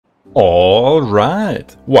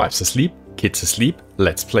Alright, wives asleep, kids asleep,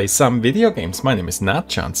 let's play some video games. My name is Nat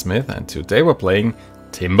John Smith and today we're playing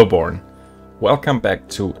Timberborn. Welcome back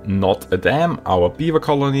to Not a Dam, our beaver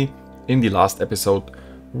colony. In the last episode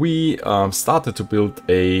we started to build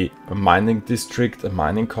a mining district, a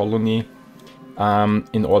mining colony,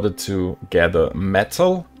 in order to gather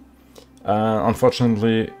metal.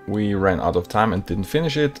 Unfortunately we ran out of time and didn't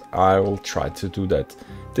finish it. I will try to do that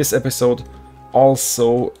this episode.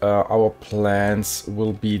 Also, our plans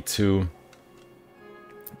will be to,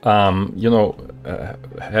 have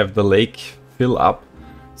the lake fill up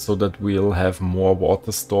so that we'll have more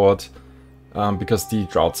water stored, because the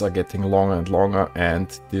droughts are getting longer and longer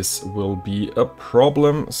and this will be a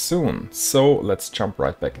problem soon. So let's jump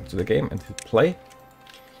right back into the game and hit play.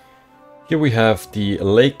 Here we have the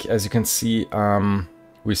lake. As you can see,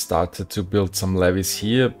 we started to build some levees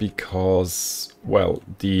here because, well,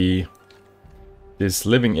 this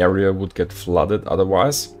living area would get flooded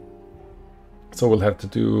otherwise. So we'll have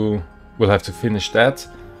to finish that.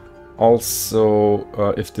 Also,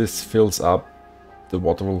 if this fills up, the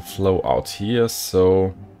water will flow out here.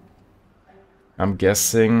 So I'm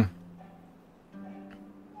guessing,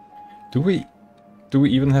 do we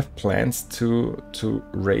even have plans to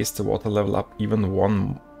raise the water level up even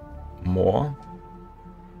one more?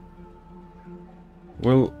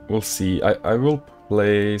 We'll see. I will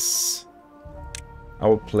place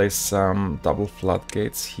some double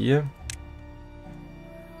floodgates here,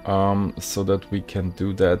 so that we can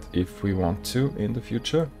do that if we want to in the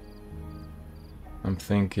future. I'm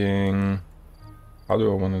thinking, how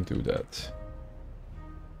do I want to do that?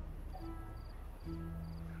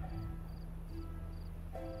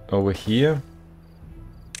 Over here,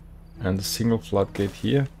 and a single floodgate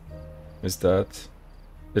here. Is that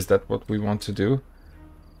what we want to do?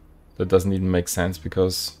 That doesn't even make sense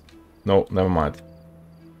because, no, never mind.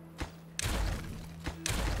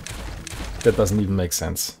 That doesn't even make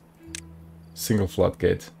sense. Single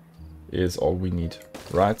floodgate is all we need,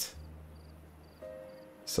 right?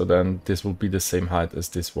 So then this will be the same height as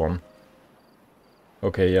this one.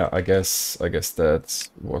 Okay, yeah, I guess that's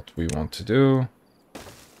what we want to do.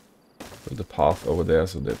 Build the path over there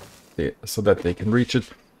so that they can reach it.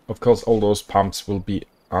 Of course, all those pumps will be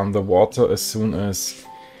underwater as soon as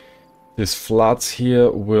this floods here.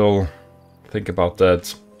 We'll think about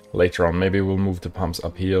that later on. Maybe we'll move the pumps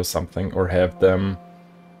up here or something, or have them,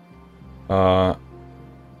 or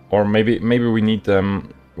maybe we need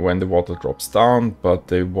them when the water drops down, but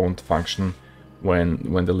they won't function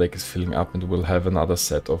when the lake is filling up, and we'll have another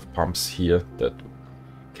set of pumps here that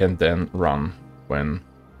can then run when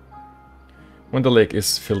the lake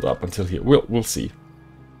is filled up until here. We'll see.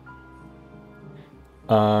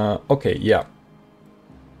 Okay, yeah.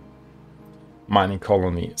 Mining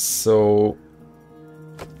colony. So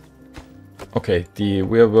okay, we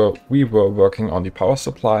were working on the power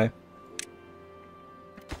supply.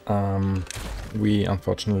 We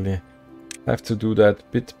unfortunately have to do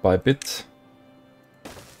that bit by bit.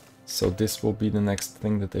 So this will be the next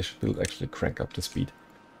thing that they should build. Actually, crank up the speed.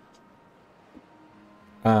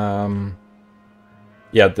 Yeah,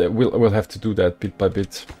 we'll have to do that bit by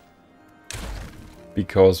bit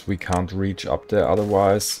because we can't reach up there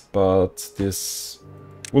otherwise. But this,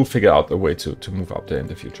 we'll figure out a way to move up there in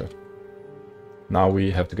the future. Now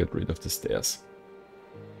we have to get rid of the stairs.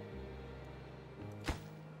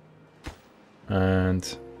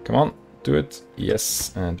 And come on, do it.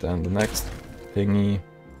 Yes, and then the next thingy.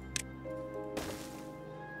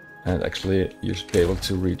 And actually, you should be able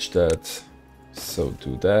to reach that. So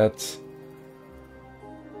do that.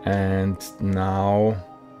 And now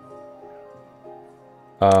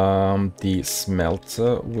the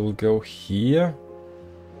smelter will go here.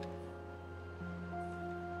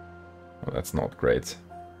 Oh, that's not great.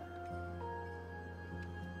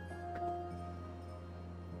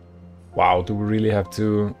 Wow, do we really have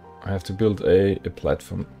to build a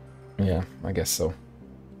platform? Yeah, I guess so.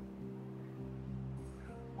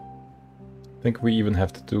 I think we even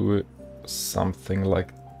have to do something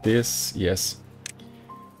like this. Yes.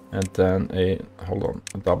 And then a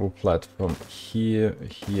double platform here,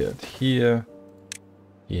 here, and here.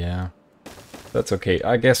 Yeah. That's okay.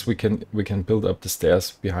 I guess we can build up the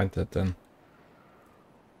stairs behind that then.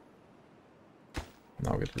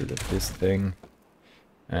 Now get rid of this thing.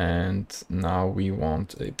 And now we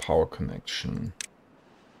want a power connection.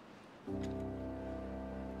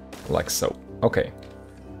 Like so. Okay.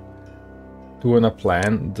 Do you wanna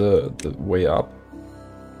plan the way up?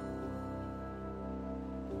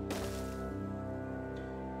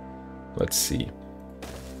 Let's see.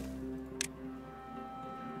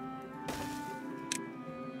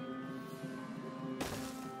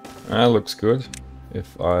 Looks good.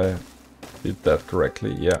 If I did that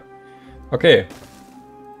correctly, yeah. Okay.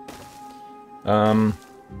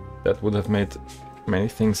 That would have made many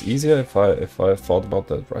things easier if I thought about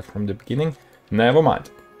that right from the beginning. Never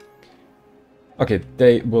mind. Okay,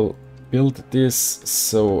 they will build this.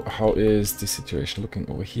 So how is the situation looking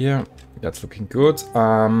over here? That's looking good.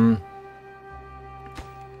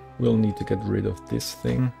 We'll need to get rid of this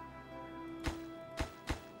thing.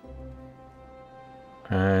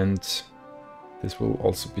 And this will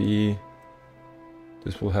also be...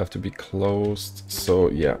 This will have to be closed. So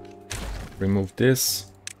yeah, remove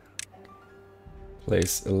this.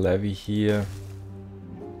 Place a levee here.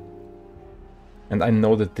 And I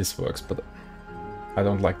know that this works, but I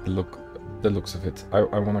don't like the looks of it. I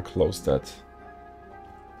want to close that.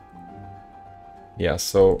 Yeah,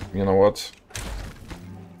 so you know what?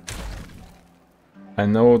 I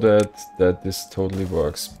know that this totally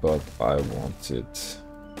works, but I want it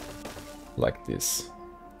like this.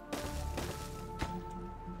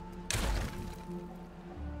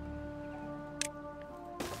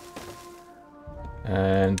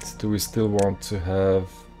 And do we still want to have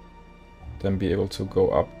them be able to go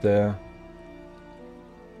up there?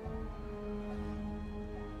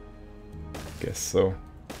 Guess so.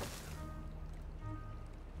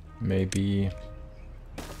 Maybe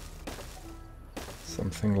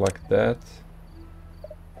something like that.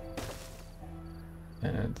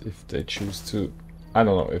 And if they choose to, I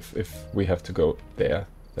don't know, if we have to go there,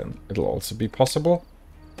 then it'll also be possible.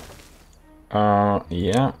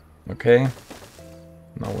 Yeah, okay.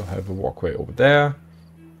 Now we'll have a walkway over there.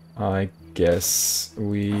 I guess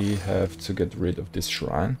we have to get rid of this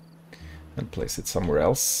shrine and place it somewhere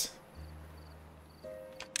else.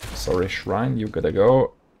 Sorry, shrine, you gotta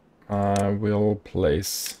go. We'll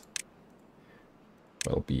place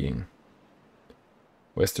well-being.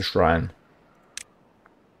 Where's the shrine?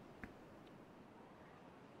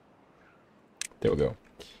 There we go.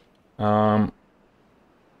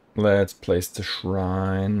 Let's place the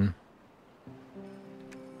shrine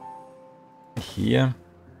here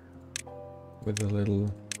with a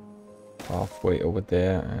little pathway over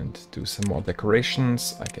there and do some more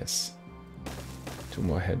decorations, I guess. 2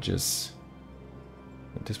 more hedges.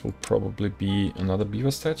 And this will probably be another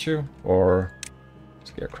beaver statue or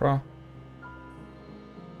scarecrow.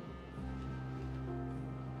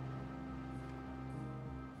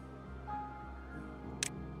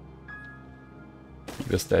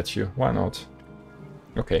 Beaver statue, why not?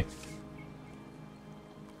 Okay.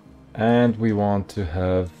 And we want to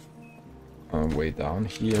have a way down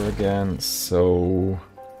here again, so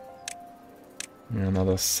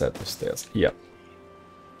another set of stairs. Yeah.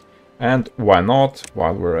 And why not,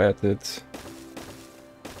 while we're at it,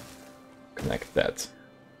 connect that.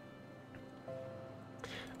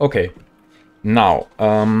 Okay, now,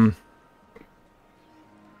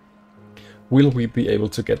 will we be able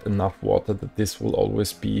to get enough water that this will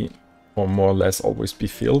always be, or more or less always be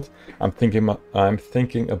filled? I'm thinking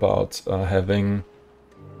about having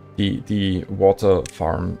the water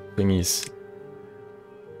farm thingies,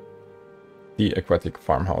 the aquatic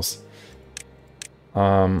farmhouse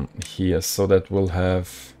here, so that we'll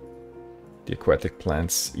have the aquatic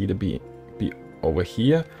plants either be over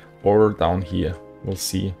here or down here. We'll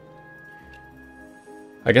see.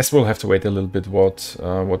 I guess we'll have to wait a little bit what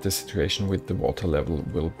the situation with the water level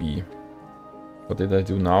will be. What did I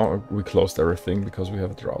do now? We closed everything because we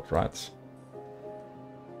have a drought, right?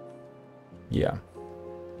 Yeah.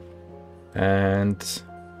 And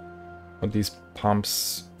on these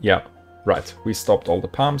pumps, yeah, right. We stopped all the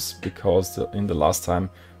pumps because in the last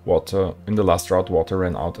drought, water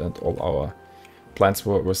ran out and all our plants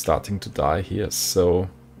were starting to die here. So,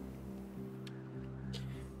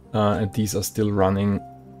 and these are still running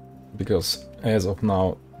because as of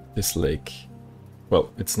now, this lake, well,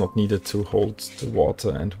 it's not needed to hold the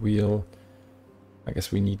water, and I guess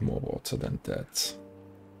we need more water than that.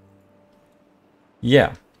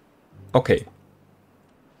 Yeah. Okay.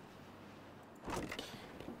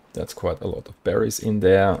 That's quite a lot of berries in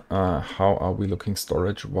there. How are we looking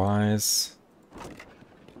storage-wise?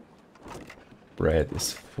 Bread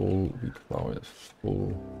is full, wheat flour is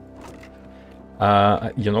full.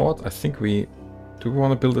 You know what? I think do we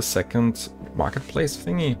want to build a second marketplace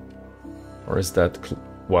thingy? Or is that...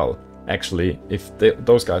 well, actually, if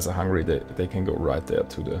those guys are hungry, they can go right there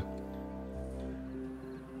to the...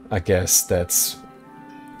 I guess that's...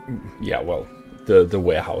 yeah, well, the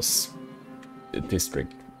warehouse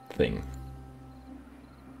district thing.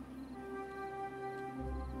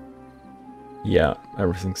 Yeah,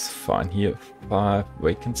 everything's fine here. 5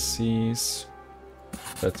 vacancies.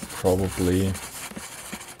 That's probably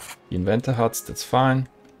the inventor huts, that's fine.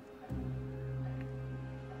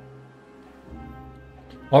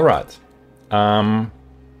 All right.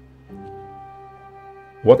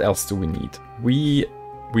 What else do we need? We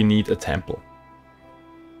need a temple.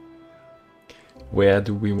 Where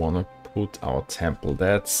do we want to put our temple?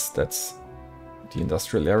 That's the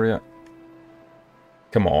industrial area.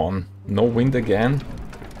 Come on, no wind again.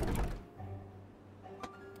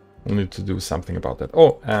 We need to do something about that.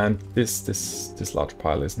 Oh, and this large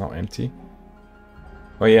pile is now empty.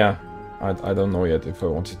 Oh yeah, I don't know yet if I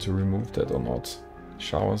wanted to remove that or not.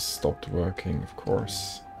 Showers stopped working, of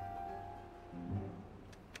course.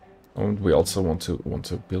 And we also want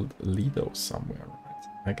to build Lido somewhere, right?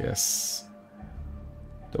 I guess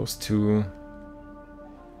those two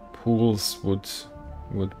pools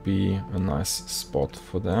would be a nice spot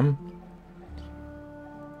for them.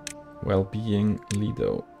 Well-being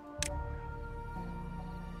Lido.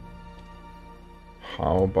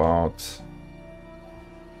 How about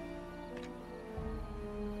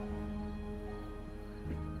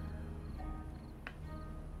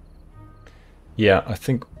yeah, I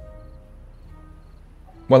think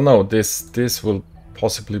well no, this will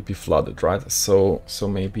possibly be flooded, right? So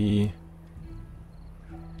maybe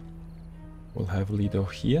we'll have Lido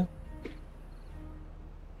here.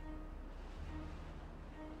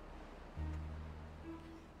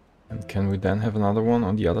 And can we then have another one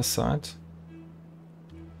on the other side?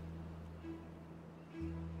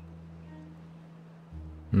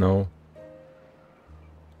 No.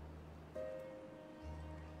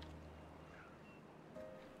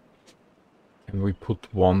 And we put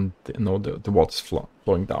one, no, the water's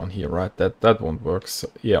flowing down here, right? That won't work. So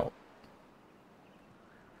yeah,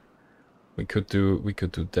 we could do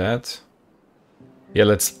that. Yeah,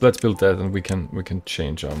 let's build that, and we can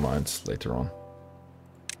change our minds later on.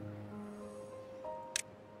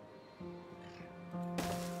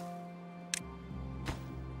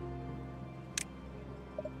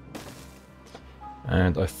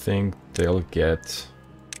 And I think they'll get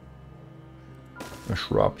a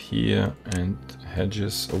shrub here and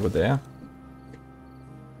hedges over there.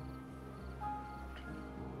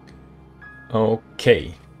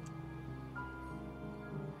 Okay.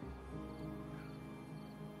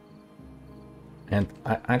 And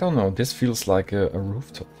I don't know, this feels like a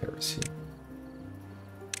rooftop terrace here.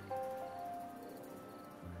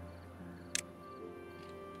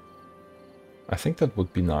 I think that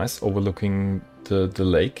would be nice, overlooking the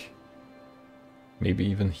lake. Maybe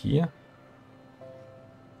even here.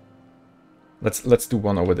 Let's do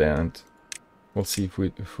one over there, and we'll see if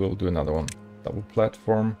we'll do another one. Double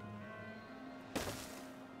platform.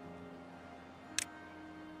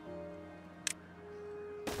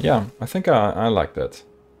 Yeah, I think I like that.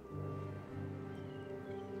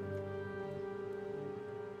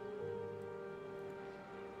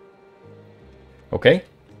 Okay.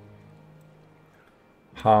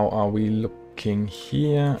 How are we looking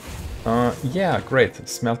here? Yeah, great.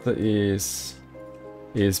 Smelter is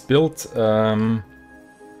built. How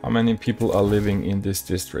many people are living in this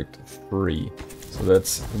district? 3. So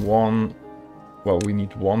that's one. Well, we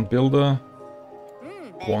need one builder.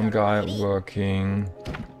 One guy working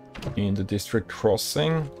in the district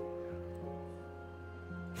crossing.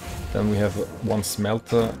 Then we have one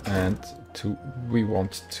smelter and we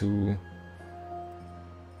want two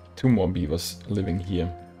more beavers living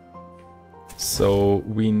here. So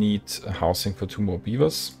we need a housing for 2 more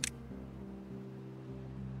beavers.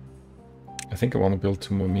 I think I want to build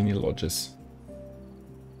 2 more mini lodges.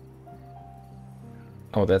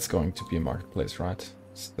 Oh, that's going to be a marketplace, right?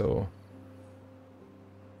 So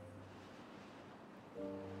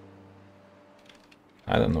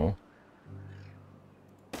I don't know.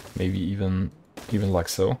 Maybe even like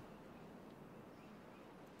so.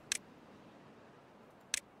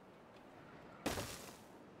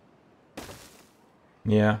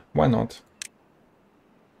 Yeah, why not?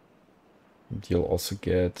 And you'll also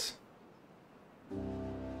get I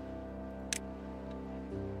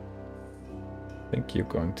think you're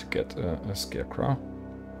going to get a scarecrow.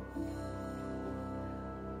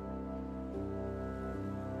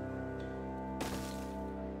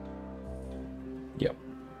 Yep.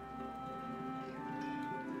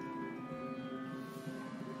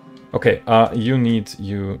 Okay,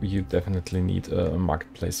 you definitely need a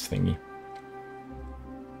marketplace thingy.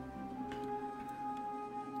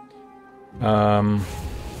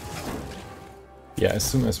 Yeah, as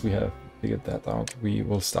soon as we have figured that out, we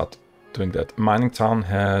will start doing that. Mining Town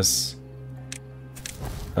has...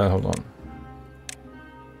 hold on.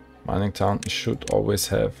 Mining Town should always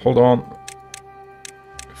have... Hold on.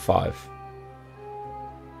 5.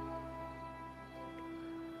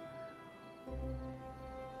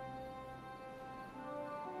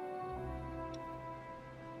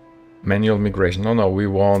 Manual migration. No, we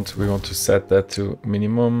want to set that to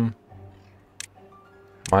minimum.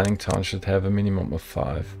 Mining town should have a minimum of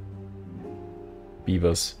 5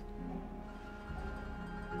 beavers.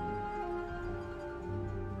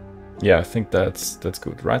 Yeah, I think that's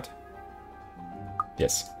good, right?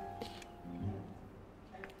 Yes.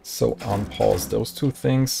 So unpause those 2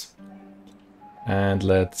 things, and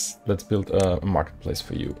let's build a marketplace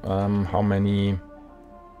for you. How many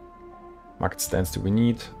market stands do we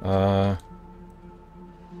need?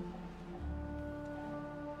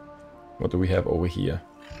 What do we have over here?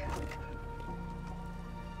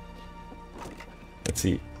 Let's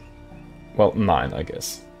see. Well, 9, I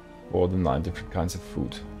guess, for the 9 different kinds of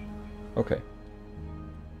food. Okay.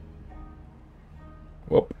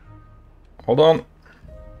 Whoop. Hold on.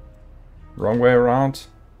 Wrong way around.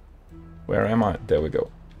 Where am I? There we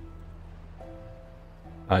go.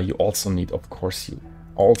 You also need, of course, you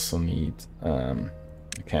also need a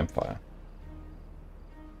campfire.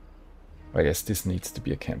 I guess this needs to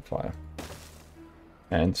be a campfire.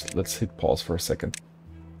 And let's hit pause for a second.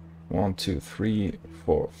 1, 2, 3,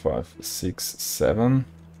 4, 5, 6, 7.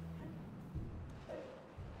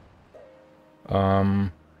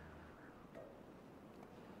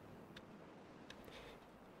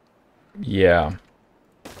 Yeah.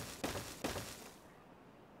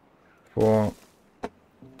 For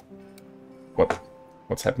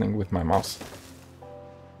what's happening with my mouse?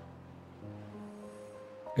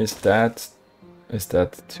 Is that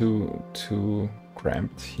too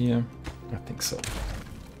cramped here? I think so.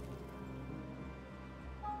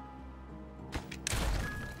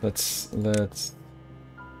 Let's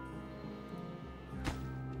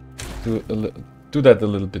do that a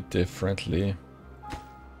little bit differently.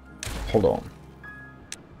 Hold on.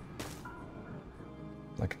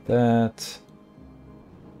 Like that.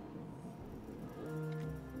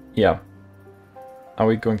 Yeah. Are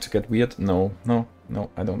we going to get weird? No,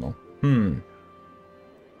 I don't know.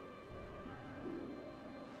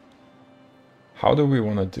 How do we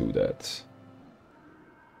want to do that?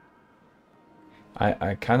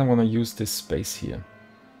 I kind of want to use this space here.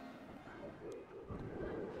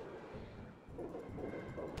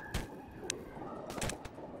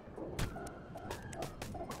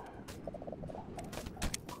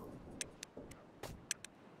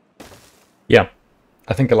 Yeah,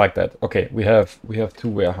 I think I like that. Okay, we have 2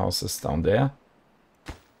 warehouses down there.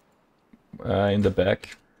 In the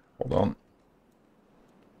back. Hold on.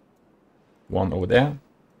 1 over there.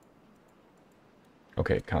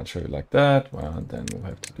 Okay, can't show you like that. Well, then we'll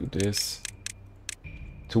have to do this.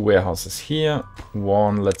 2 warehouses here.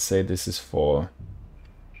 1, let's say this is for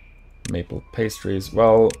maple pastries.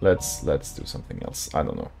 Well, let's do something else. I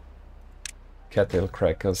don't know. Cattail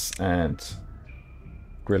crackers and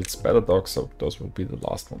grilled spatter dogs. So those will be the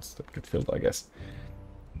last ones that get filled, I guess.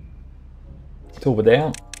 So over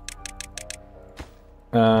there.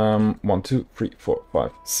 1, 2, 3, 4,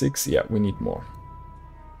 5, 6. Yeah, we need more.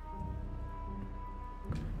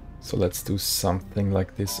 So let's do something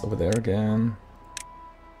like this over there again.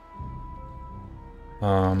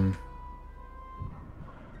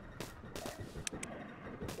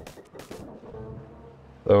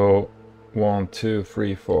 So 1, 2,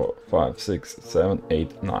 3, 4, 5, 6, 7,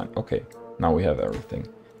 8, 9. Okay, now we have everything.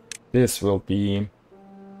 This will be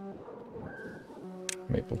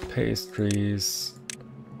maple pastries,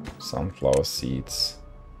 sunflower seeds,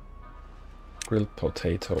 grilled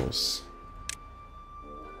potatoes,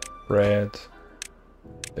 bread,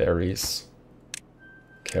 berries,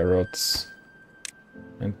 carrots,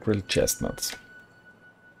 and grilled chestnuts.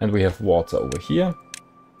 And we have water over here.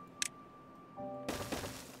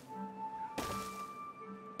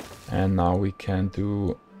 And now we can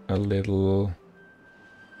do a little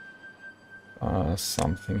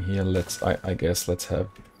something here. I guess let's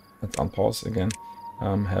unpause again.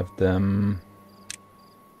 Have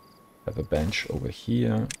a bench over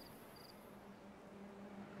here,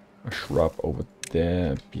 a shrub over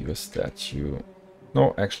there, beaver statue.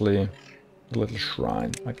 No, actually, a little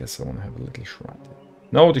shrine. I guess I want to have a little shrine.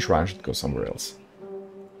 No, the shrine should go somewhere else.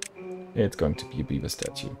 It's going to be a beaver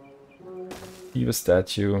statue. Beaver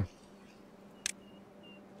statue.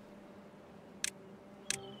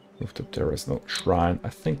 Rooftop terrace, no shrine. I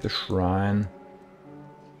think the shrine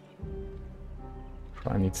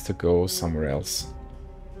needs to go somewhere else.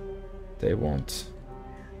 They want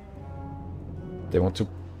to,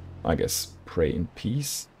 I guess, pray in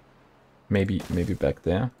peace. Maybe back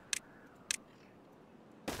there.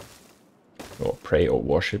 Or pray or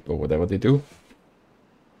worship or whatever they do.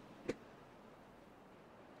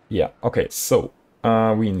 Yeah, okay, so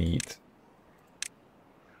we need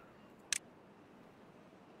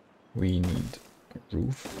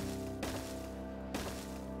roof.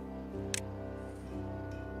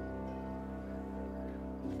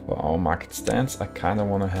 For our market stands, I kind of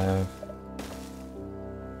want to have...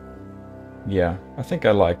 Yeah, I think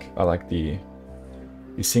I like the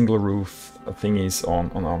single roof thingies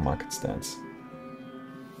on our market stands.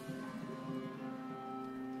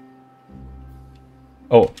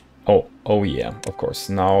 Oh yeah, of course.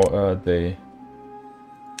 Now they're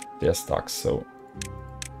stuck, so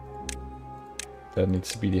that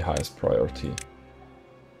needs to be the highest priority.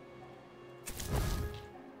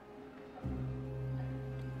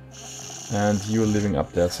 And you're living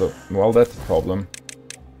up there, so well, that's a problem.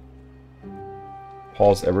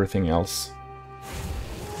 Pause everything else.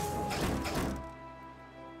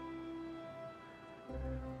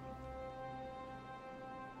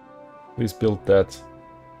 Please build that.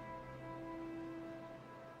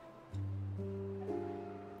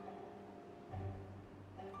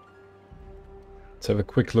 Let's have a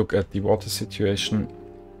quick look at the water situation.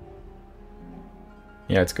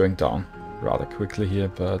 Yeah, it's going down rather quickly here,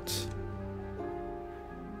 but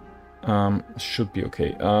should be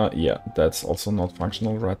okay. Yeah, that's also not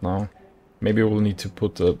functional right now. Maybe we'll need to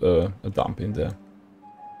put a dump in there.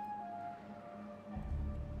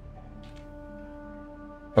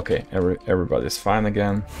 Okay, everybody's fine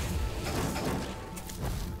again.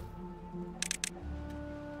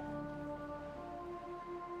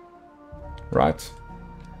 Right.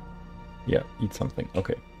 Yeah, eat something.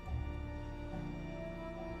 Okay.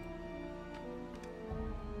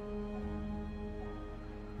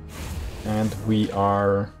 And we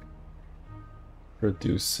are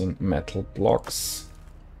producing metal blocks.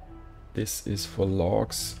 This is for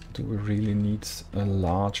logs. Do we really need a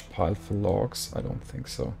large pile for logs? I don't think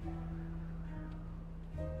so.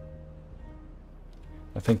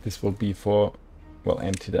 I think this will be for... well,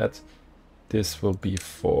 empty that. This will be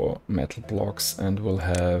for metal blocks, and we'll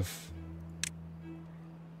have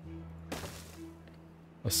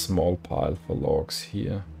a small pile for logs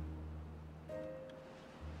here.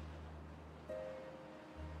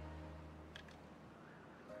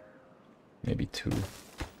 Maybe 2.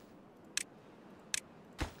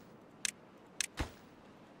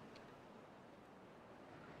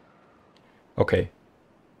 Okay.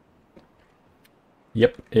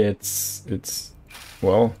 Yep, it's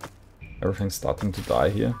well, everything's starting to die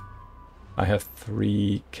here. I have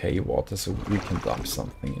 3k water, so we can dump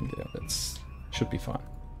something in there. That's should be fine.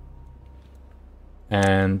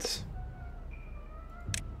 And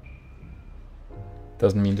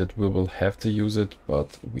doesn't mean that we will have to use it,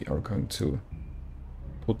 but we are going to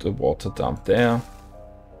put a water dump there.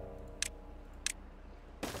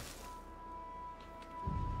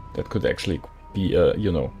 That could actually be a,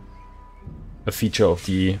 you know, a feature of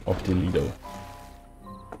the Lido.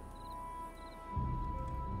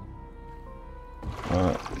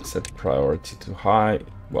 Set priority to high.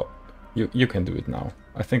 Well, you can do it now.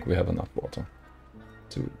 I think we have enough water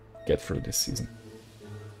to get through this season.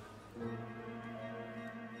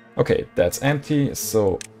 Okay, that's empty,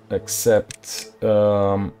 so accept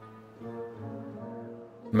metal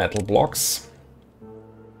blocks.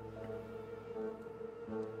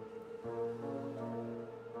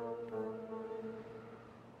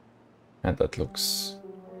 And that looks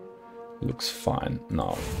fine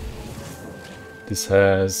now. This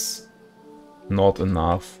has not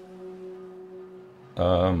enough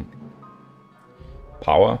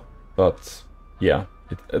power, but yeah,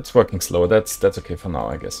 it's working slow. That's okay for now,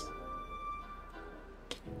 I guess.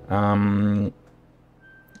 I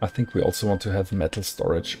think we also want to have metal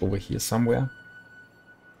storage over here somewhere.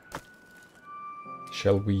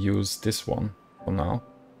 Shall we use this one for now?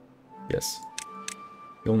 Yes.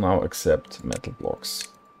 You'll now accept metal blocks.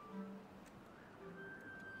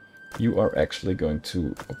 You are actually going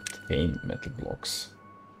to obtain metal blocks.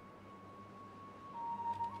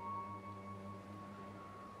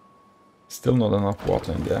 Still not enough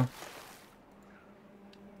water in there.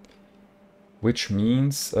 Which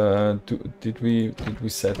means, did we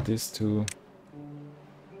set this to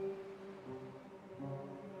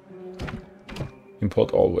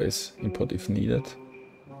import always, import if needed?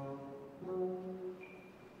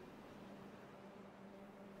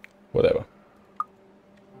 Whatever.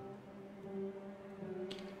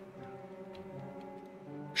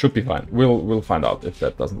 Should be fine. We'll find out if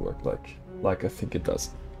that doesn't work like I think it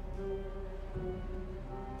does.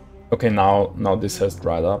 Okay, now this has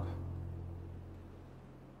dried up.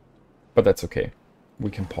 But that's okay. We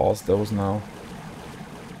can pause those now.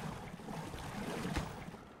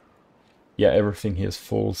 Yeah, everything here is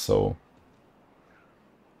full, so...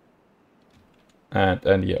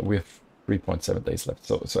 And yeah, we have 3.7 days left,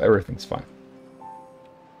 so everything's fine.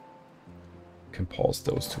 can pause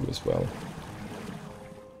those two as well.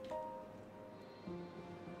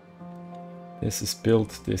 This is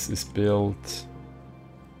built, this is built.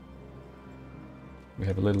 We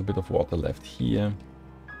have a little bit of water left here.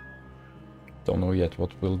 Don't know yet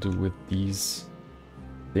what we'll do with these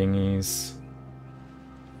thingies.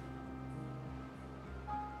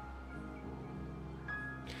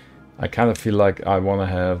 I kind of feel like I want to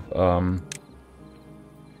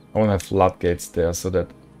have floodgates there so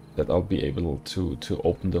that I'll be able to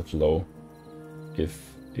open the flow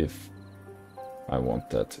if I want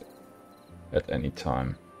that at any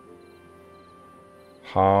time.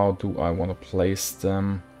 How do I want to place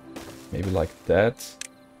them? Maybe like that.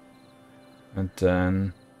 And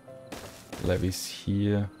then levees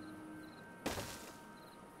here.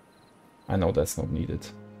 I know that's not needed.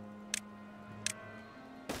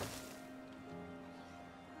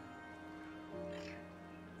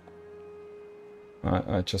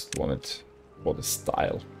 I just want it for the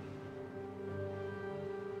style.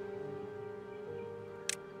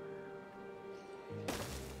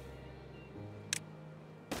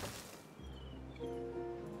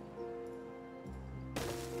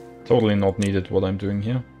 Totally not needed what I'm doing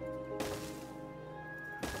here.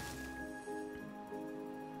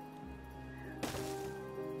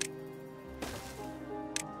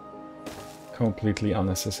 Completely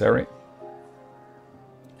unnecessary.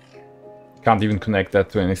 Can't even connect that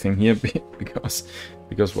to anything here because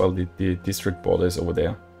well, the district border is over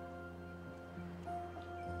there.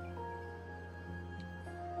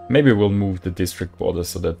 Maybe we'll move the district border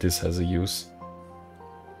so that this has a use.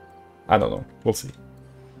 I don't know. We'll see.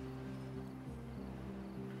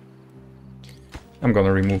 I'm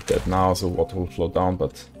gonna remove that now so water will flow down,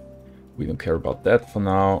 but we don't care about that for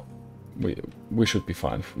now. We should be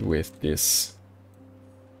fine with this.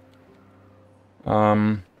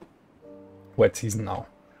 Wet season now.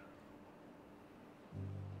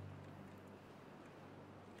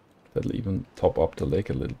 That'll even top up the lake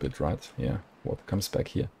a little bit, right? Yeah, water comes back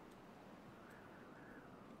here.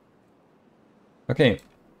 Okay,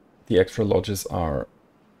 the extra lodges are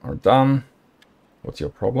done. What's your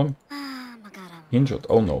problem? Injured?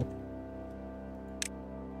 Oh no.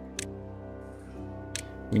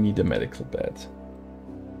 We need a medical bed.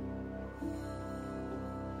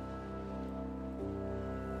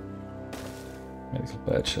 Medical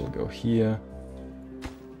bed shall go here.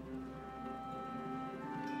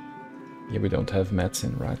 Yeah, we don't have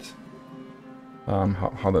medicine, right?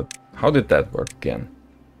 How did that work again?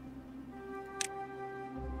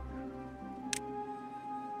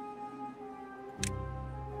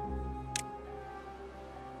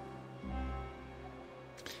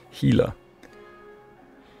 Healer.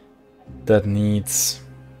 That needs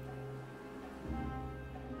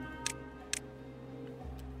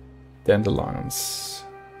dandelions.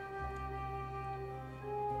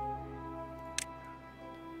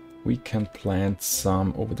 We can plant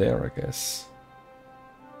some over there, I guess.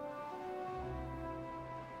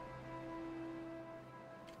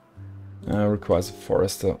 Requires a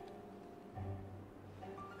forester.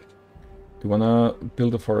 Do you wanna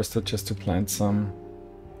build a forester just to plant some?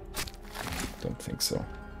 Don't think so.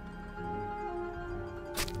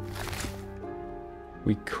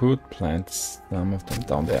 We could plant some of them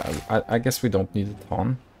down there. I guess we don't need a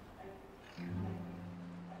ton.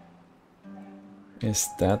 Is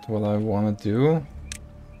that what I want to do?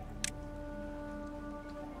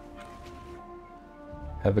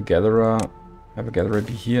 Have a gatherer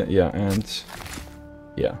be here? Yeah, and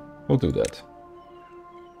yeah, we'll do that.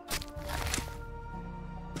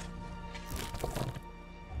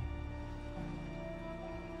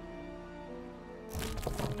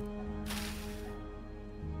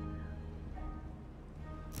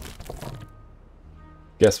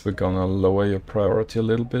 Guess we're gonna lower your priority a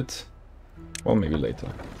little bit. Well, maybe later.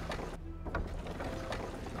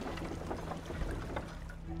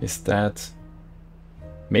 Is that...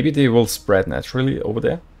 Maybe they will spread naturally over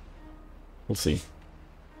there? We'll see.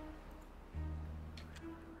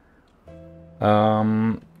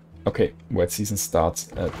 Okay, wet season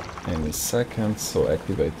starts at any second, so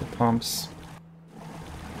activate the pumps.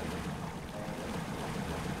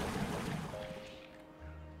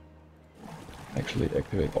 Actually,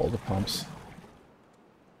 activate all the pumps.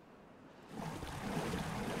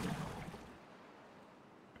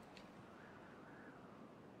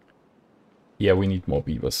 Yeah, we need more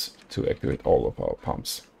beavers to activate all of our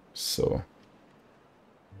pumps, so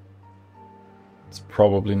it's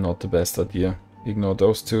probably not the best idea. Ignore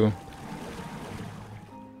those two.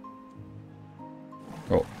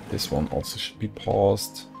 Oh, this one also should be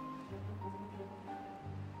paused.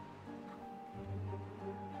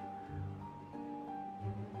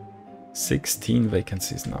 16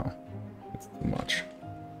 vacancies now. It's too much.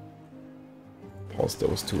 Pause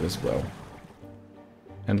those two as well.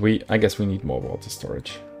 And I guess we need more water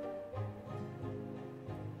storage.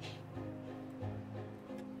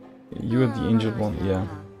 You're the injured one, yeah.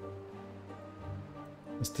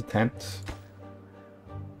 Is the tent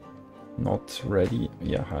not ready?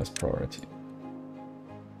 Yeah, highest priority.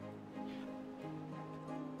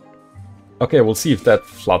 Okay, we'll see if that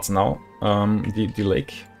floods now, the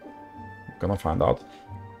lake. I'm gonna find out.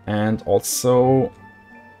 And also,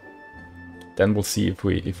 then we'll see if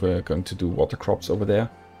we're going to do water crops over there.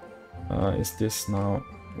 Is this now?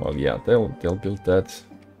 Well, yeah, they'll build that.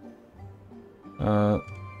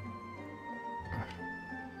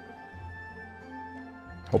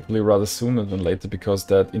 Hopefully rather sooner than later, because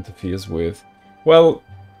that interferes with, well,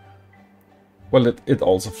 it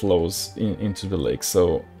also flows into the lake,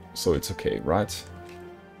 so it's okay, right?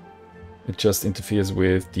 It just interferes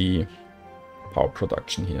with the power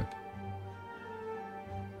production here.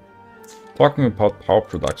 Talking about power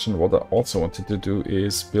production, what I also wanted to do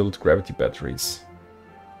is build gravity batteries.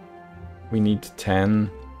 We need 10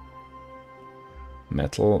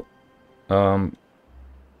 metal,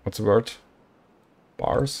 what's the word?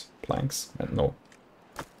 Bars? Planks? No.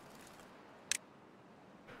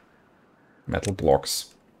 Metal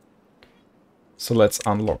blocks. So let's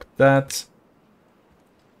unlock that.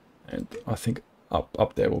 And I think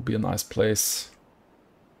up there will be a nice place.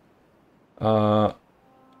 Of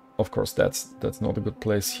course, that's not a good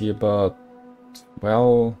place here, but,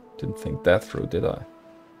 well, didn't think that through, did I?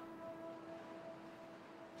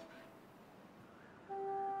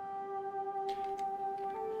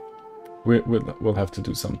 We'll have to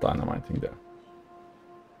do some dynamiting there.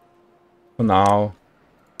 For now,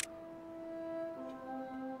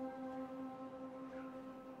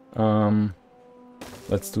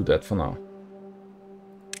 let's do that for now.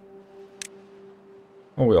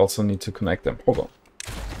 Oh, we also need to connect them. Hold on.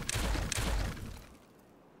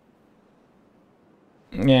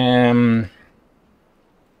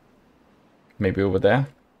 Maybe over there.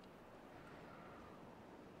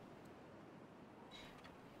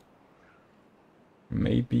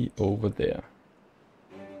 Maybe over there.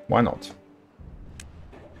 Why not?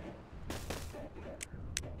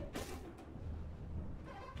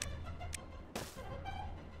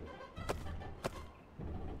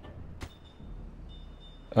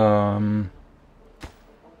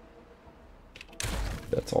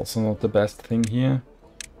 That's also not the best thing here.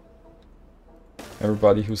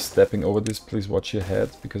 Everybody who's stepping over this, please watch your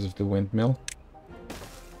head because of the windmill.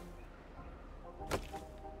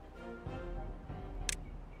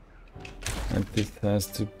 And this has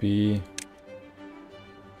to be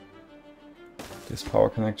this power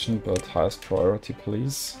connection, but highest priority,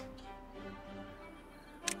 please.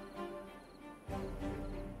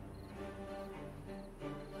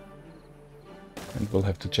 And we'll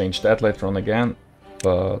have to change that later on again,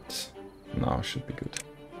 but now should be good.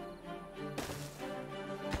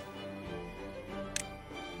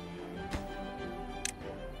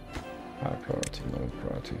 High priority, low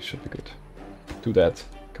priority, should be good. Do that,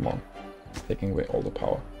 come on. It's taking away all the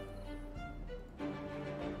power.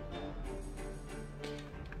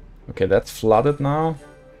 Okay, that's flooded now.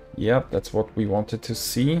 Yep, that's what we wanted to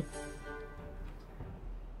see.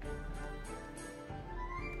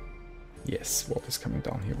 Yes, water's coming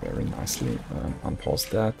down here very nicely. Unpause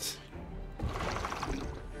that.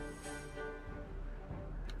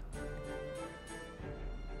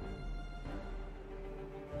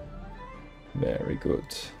 Very good.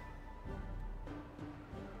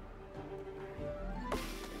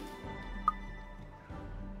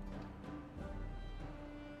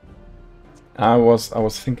 I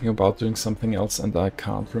was thinking about doing something else and I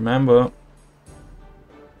can't remember.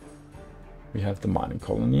 We have the mining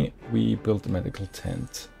colony. We built a medical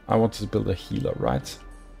tent. I wanted to build a healer, right?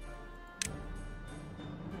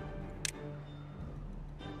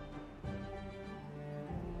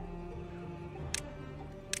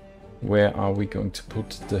 Where are we going to put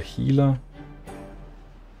the healer?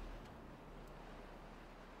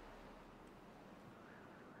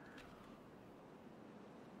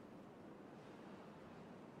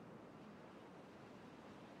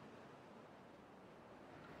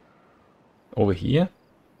 Over here?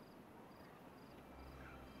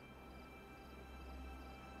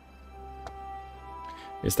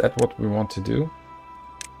 Is that what we want to do?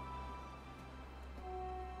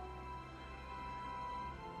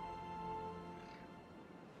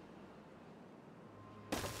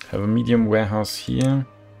 Have a medium warehouse here.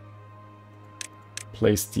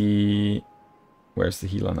 Place the... Where's the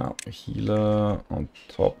healer now? A healer on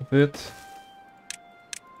top of it.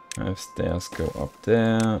 Have stairs go up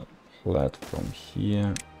there. platform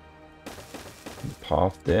here, the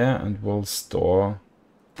path there, and we'll store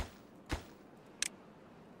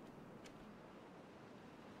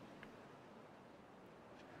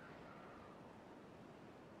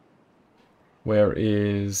where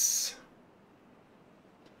is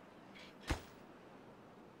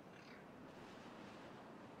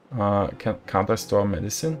can't I store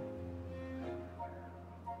medicine?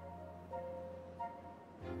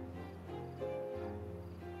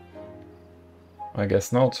 I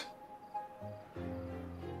guess not.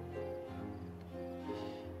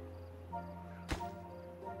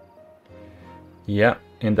 Yeah,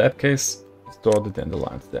 in that case, store the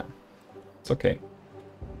dandelions there. It's okay.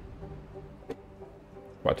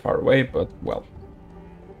 Quite far away, but well.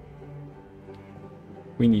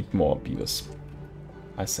 We need more beavers.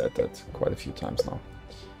 I said that quite a few times now.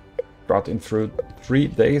 Brought in through 3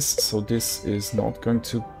 days, so this is not going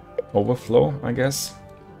to overflow, I guess.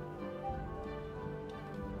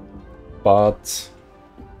 But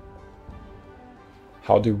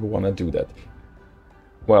how do we want to do that?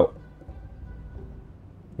 Well,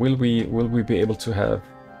 will we be able to have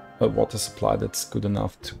a water supply that's good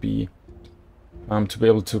enough to be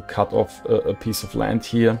able to cut off a piece of land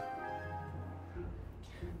here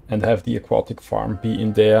and have the aquatic farm be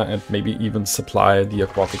in there, and maybe even supply the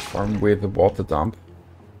aquatic farm with a water dump?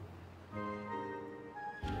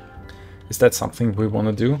 Is that something we want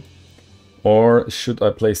to do? Or should I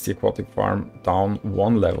place the aquatic farm down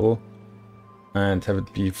 1 level and have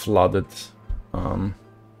it be flooded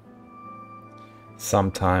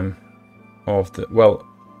sometime of the, well,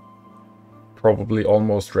 probably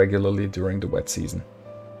almost regularly during the wet season?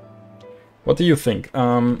 What do you think?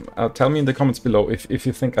 Tell me in the comments below if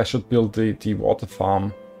you think I should build the water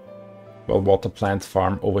farm, well, water plant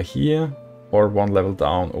farm over here, or 1 level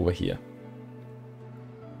down over here.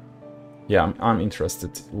 Yeah, I'm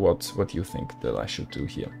interested what you think that I should do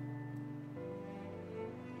here.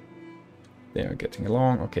 They are getting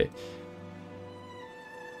along, okay.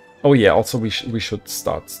 Oh yeah, also we should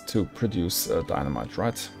start to produce dynamite,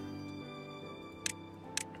 right?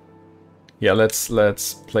 Yeah,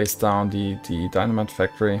 let's place down the dynamite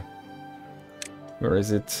factory. Where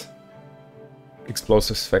is it?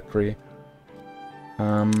 Explosives factory.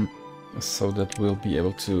 So that we'll be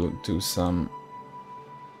able to do some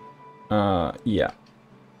yeah,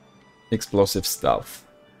 explosive stuff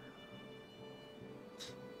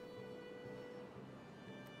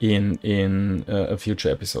in a future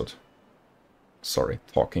episode. Sorry,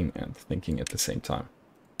 talking and thinking at the same time.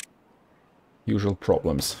 Usual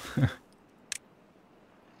problems.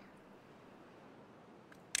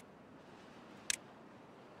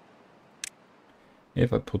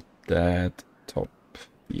 If I put that top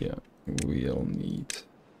here, we'll need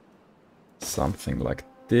something like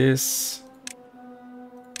this.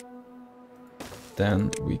 Then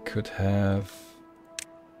we could have...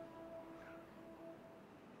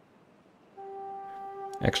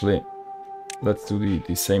 Actually, let's do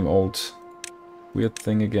the same old weird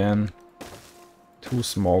thing again. 2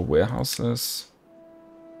 small warehouses.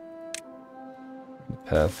 The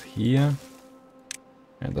path here.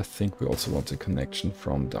 And I think we also want a connection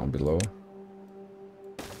from down below.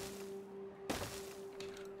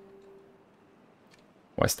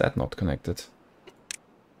 Why is that not connected?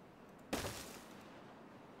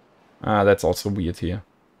 Ah, that's also weird here.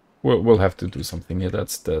 We'll have to do something here.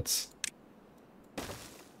 That's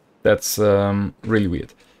really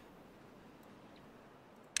weird.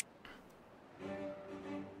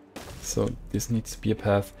 So this needs to be a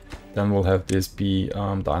path. Then we'll have this be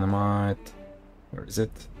dynamite. Where is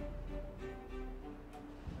it?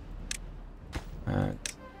 And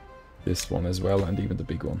this one as well, and even the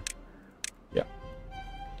big one. Yeah.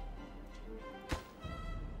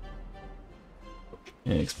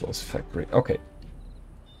 An explosive factory. Okay.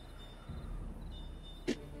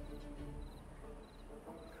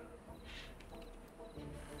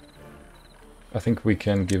 I think we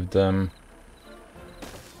can give them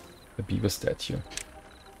a beaver statue.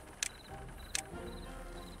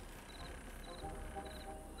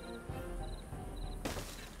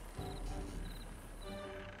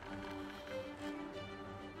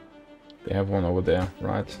 They have one over there,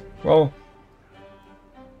 right? Well,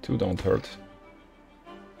 2 don't hurt.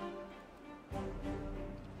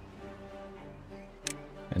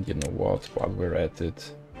 And you know what, while we're at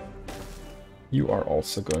it, you are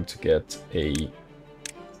also going to get a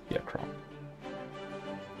scarecrow.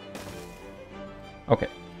 Okay.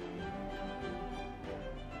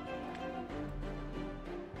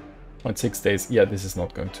 0.6 days. Yeah, this is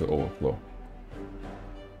not going to overflow.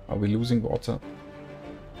 Are we losing water?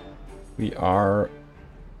 We are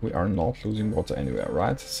we are not losing water anywhere,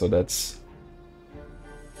 right? So that's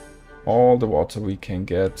all the water we can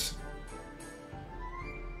get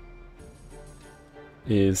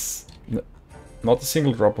is... Not a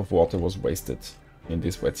single drop of water was wasted in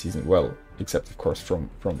this wet season. Well, except of course from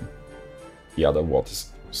the other water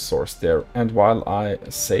source there. And while I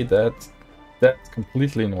say that, that's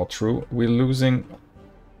completely not true. We're losing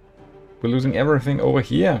everything over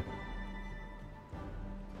here.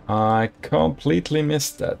 I completely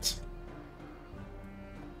missed that.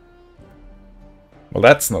 Well,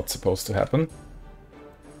 that's not supposed to happen.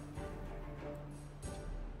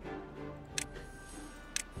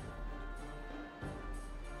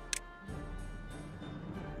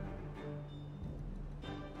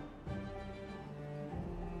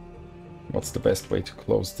 What's the best way to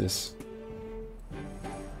close this?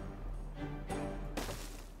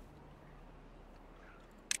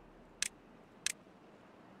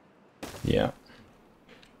 Yeah.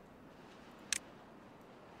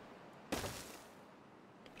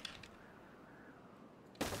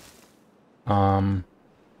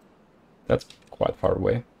 That's quite far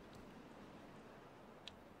away.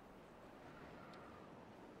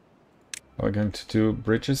 Are we going to do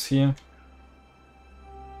bridges here?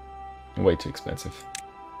 Way too expensive.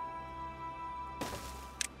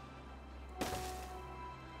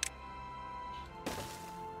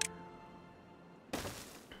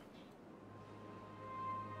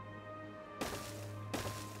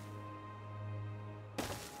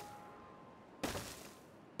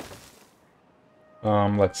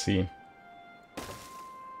 Let's see.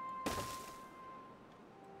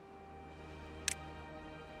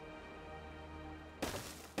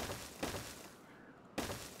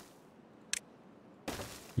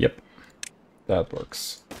 Yep, that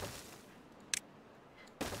works.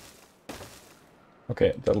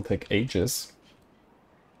 Okay, that'll take ages.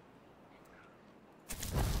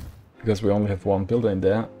 Because we only have one builder in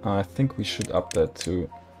there, I think we should up that to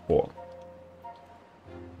 4.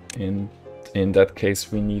 In that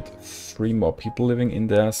case, we need 3 more people living in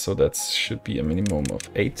there, so that should be a minimum of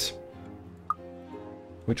 8.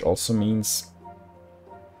 Which also means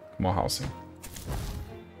more housing.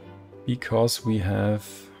 Because we have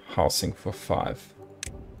housing for 5.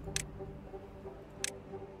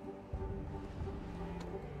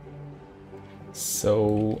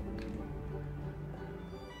 So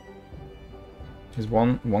is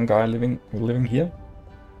one guy living here?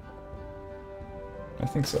 I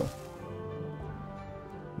think so.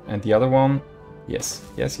 And the other one? Yes,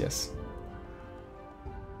 yes, yes.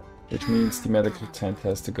 Which means the medical tent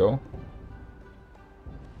has to go.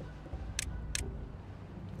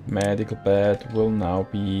 Medical bed will now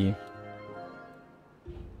be...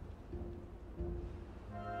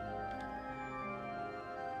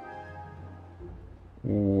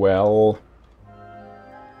 Well...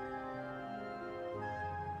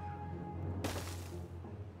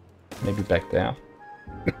 Maybe back there.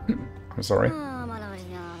 I'm sorry.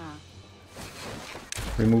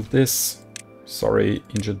 Remove this. Sorry,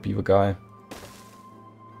 injured beaver guy.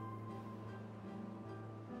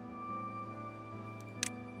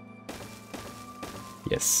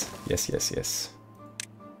 Yes, yes, yes, yes.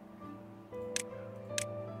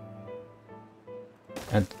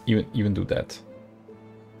 And even do that.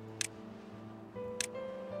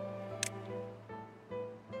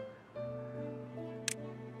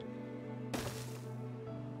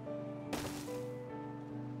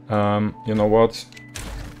 You know what?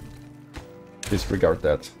 Disregard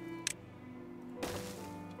that.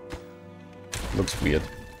 Looks weird.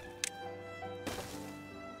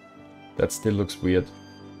 That still looks weird.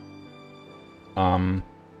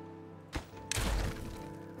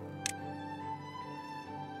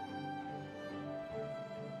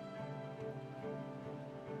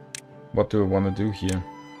 What do I want to do here?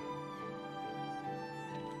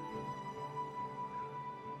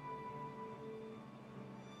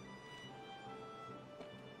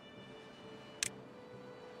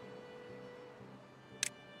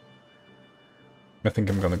 I think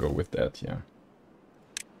I'm gonna go with that, yeah.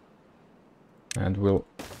 And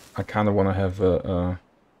I kind of want to have a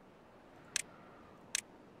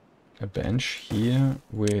bench here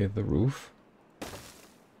with the roof.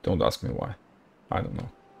 Don't ask me why. I don't know.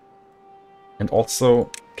 And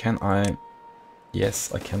also, can I...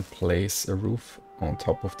 Yes, I can place a roof on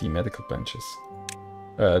top of the medical benches.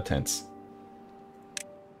 Tents.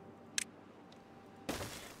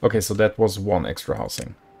 Okay, so that was 1 extra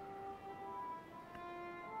housing.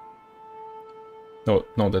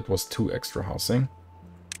 No, that was 2 extra housing.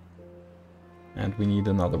 And we need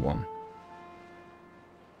another one.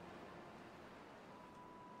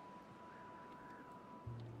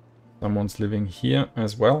 Someone's living here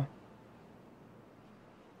as well.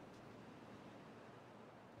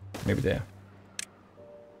 Maybe there.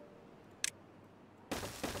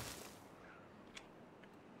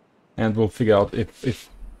 And we'll figure out if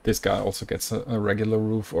this guy also gets a regular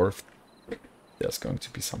roof or if there's going to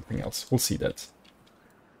be something else. We'll see that.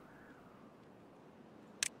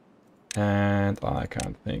 And I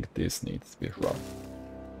kind of think this needs to be rough.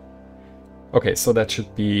 Okay, so that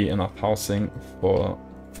should be enough housing for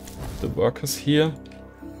the workers here.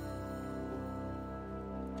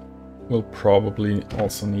 We'll probably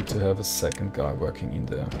also need to have a second guy working in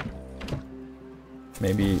there.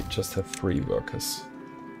 Maybe just have 3 workers.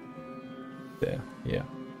 There, yeah.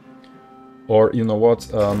 Or, you know what,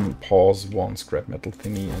 pause 1 scrap metal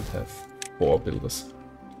thingy and have 4 builders.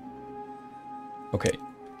 Okay,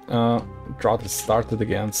 drought has started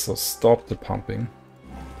again, so stop the pumping.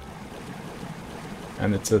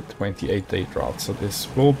 And it's a 28-day drought, so this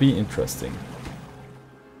will be interesting.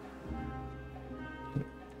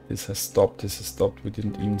 This has stopped, we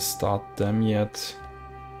didn't even start them yet.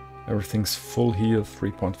 Everything's full here,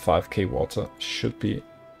 3.5k water,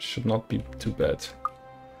 should not be too bad.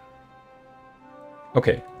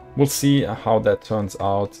 Okay, we'll see how that turns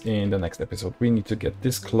out in the next episode. We need to get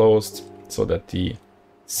this closed so that the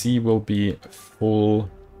sea will be full.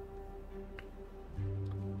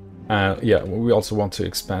 Yeah, we also want to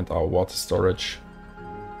expand our water storage.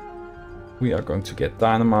 We are going to get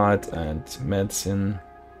dynamite and medicine.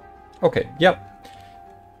 Okay, yeah.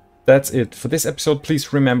 That's it for this episode.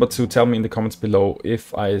 Please remember to tell me in the comments below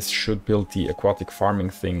if I should build the aquatic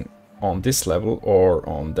farming thing on this level or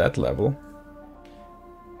on that level.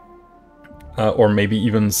 Or maybe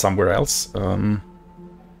even somewhere else.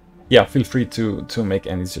 Yeah, feel free to make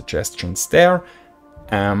any suggestions there.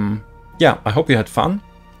 Yeah, I hope you had fun.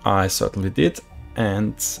 I certainly did.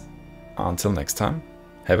 And until next time,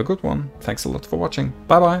 have a good one. Thanks a lot for watching.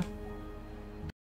 Bye bye.